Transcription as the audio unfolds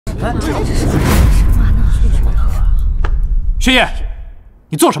薛爷，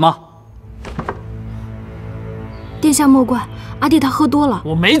你做什么？殿下莫怪，阿弟他喝多了。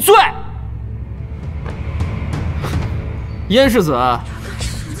我没醉。燕世子，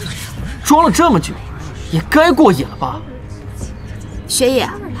装了这么久，也该过瘾了吧？薛爷，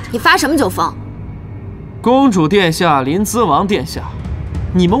你发什么酒疯？公主殿下、临淄王殿下，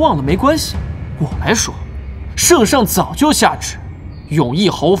你们忘了没关系，我来说，圣上早就下旨，永义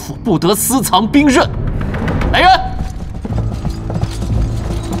侯府不得私藏兵刃。来人，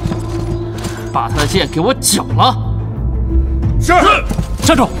把他的剑给我缴了。是。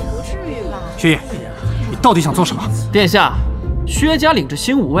站住！薛爷，你到底想做什么？殿下，薛家领着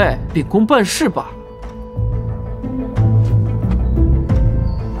新武卫秉公办事罢了。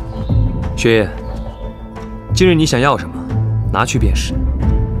薛爷，今日你想要什么，拿去便是。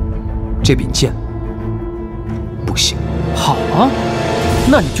这柄剑不行。好啊，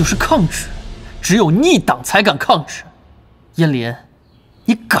那你就是抗旨，只有逆党才敢抗旨。燕林，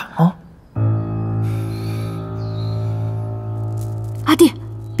你敢吗？阿弟，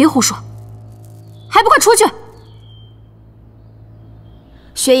别胡说，还不快出去！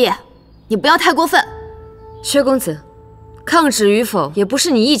薛爷，你不要太过分。薛公子，抗旨与否也不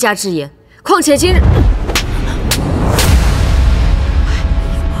是你一家之言，况且今日……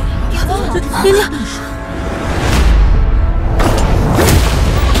娘娘，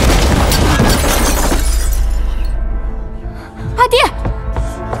阿弟，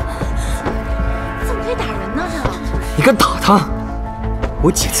怎么可以打人呢？你敢打他？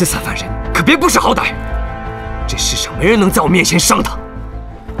我几次三犯人，可别不识好歹。这世上没人能在我面前伤他。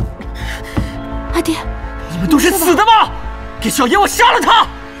阿弟，你们都是死的吗？给小爷我杀了他！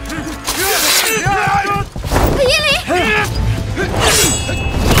叶离，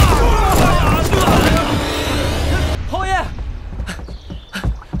侯爷，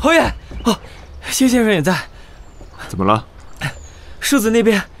侯爷，哦，薛先生也在。怎么了？世子那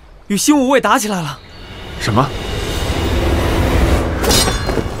边与新武卫打起来了。什么？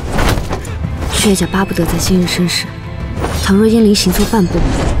薛家巴不得在今日生事，倘若燕翎行错半步，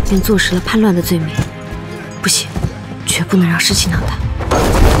便坐实了叛乱的罪名。不行，绝不能让事情闹大。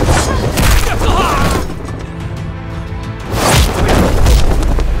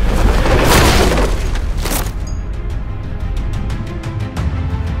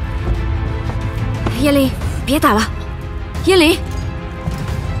燕翎，别打了，燕翎，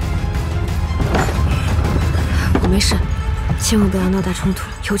我没事，千万不要闹大冲突，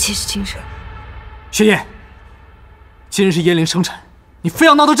尤其是今日。薛爷，今日是燕翎生辰，你非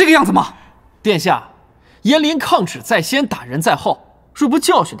要闹到这个样子吗？殿下，燕翎抗旨在先，打人在后，若不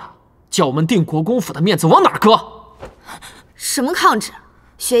教训他，叫我们定国公府的面子往哪儿搁？什么抗旨？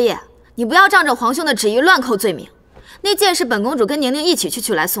薛爷，你不要仗着皇兄的旨意乱扣罪名。那剑是本公主跟宁宁一起去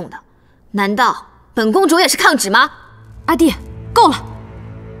取来送的，难道本公主也是抗旨吗？阿弟，够了！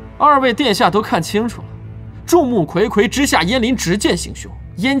二位殿下都看清楚了，众目睽睽之下，燕翎执剑行凶，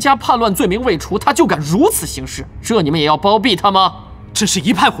燕家叛乱罪名未除，他就敢如此行事，这你们也要包庇他吗？真是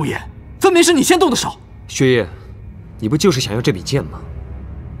一派胡言，分明是你先动的手。薛爷，你不就是想要这笔剑吗？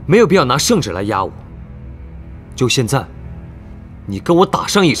没有必要拿圣旨来压我。就现在，你跟我打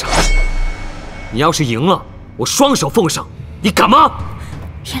上一场，你要是赢了，我双手奉上，你敢吗？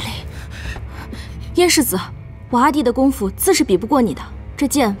燕翎，燕世子，我阿弟的功夫自是比不过你的，这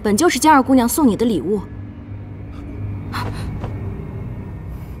剑本就是江二姑娘送你的礼物，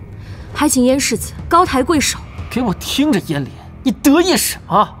还请燕世子高抬贵手。给我听着，燕翎，你得意什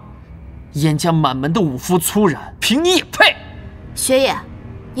么？燕家满门的武夫粗人，凭你也配？薛爷，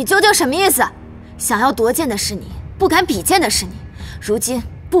你究竟什么意思？想要夺剑的是你，不敢比剑的是你，如今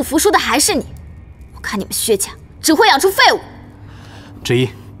不服输的还是你。我看你们薛家只会养出废物。执一，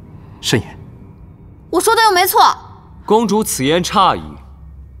慎言。我说的又没错。公主此言差矣。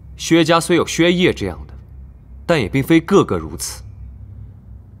薛家虽有薛业这样的，但也并非个个如此。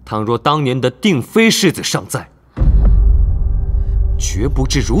倘若当年的定妃世子尚在，绝不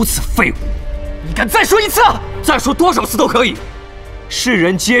至如此废物。你敢再说一次？再说多少次都可以。世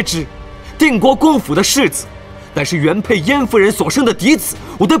人皆知，定国公府的世子，乃是原配燕夫人所生的嫡子，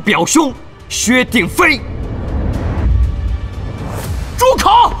我的表兄薛定妃。住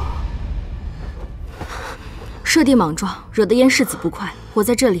口！设地莽撞，惹得燕世子不快，我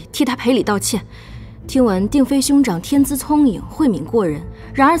在这里替他赔礼道歉。听闻定妃兄长天资聪颖，慧敏过人，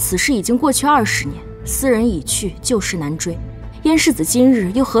然而此事已经过去20年，斯人已去，旧事难追。燕世子今日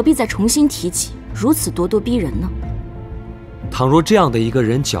又何必再重新提起，如此咄咄逼人呢？倘若这样的一个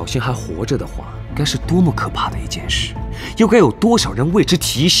人侥幸还活着的话，该是多么可怕的一件事，又该有多少人为之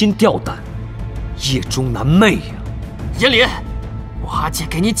提心吊胆，夜中难寐呀！燕翎，我阿姐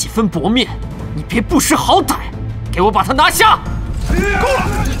给你几分薄面，你别不识好歹，给我把他拿下！够了！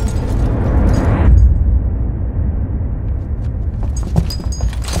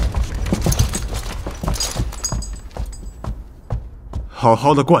好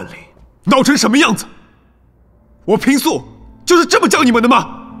好的观礼，闹成什么样子？我平素就是这么教你们的吗？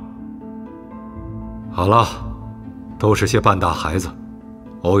好了，都是些半大孩子，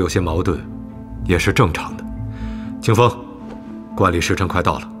偶有些矛盾，也是正常的。清风，观礼时辰快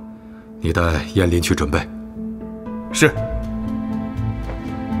到了，你带燕林去准备。是。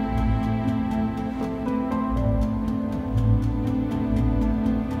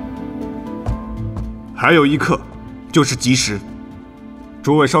还有一刻，就是吉时。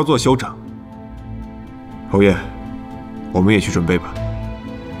诸位稍作休整。侯爷，我们也去准备吧。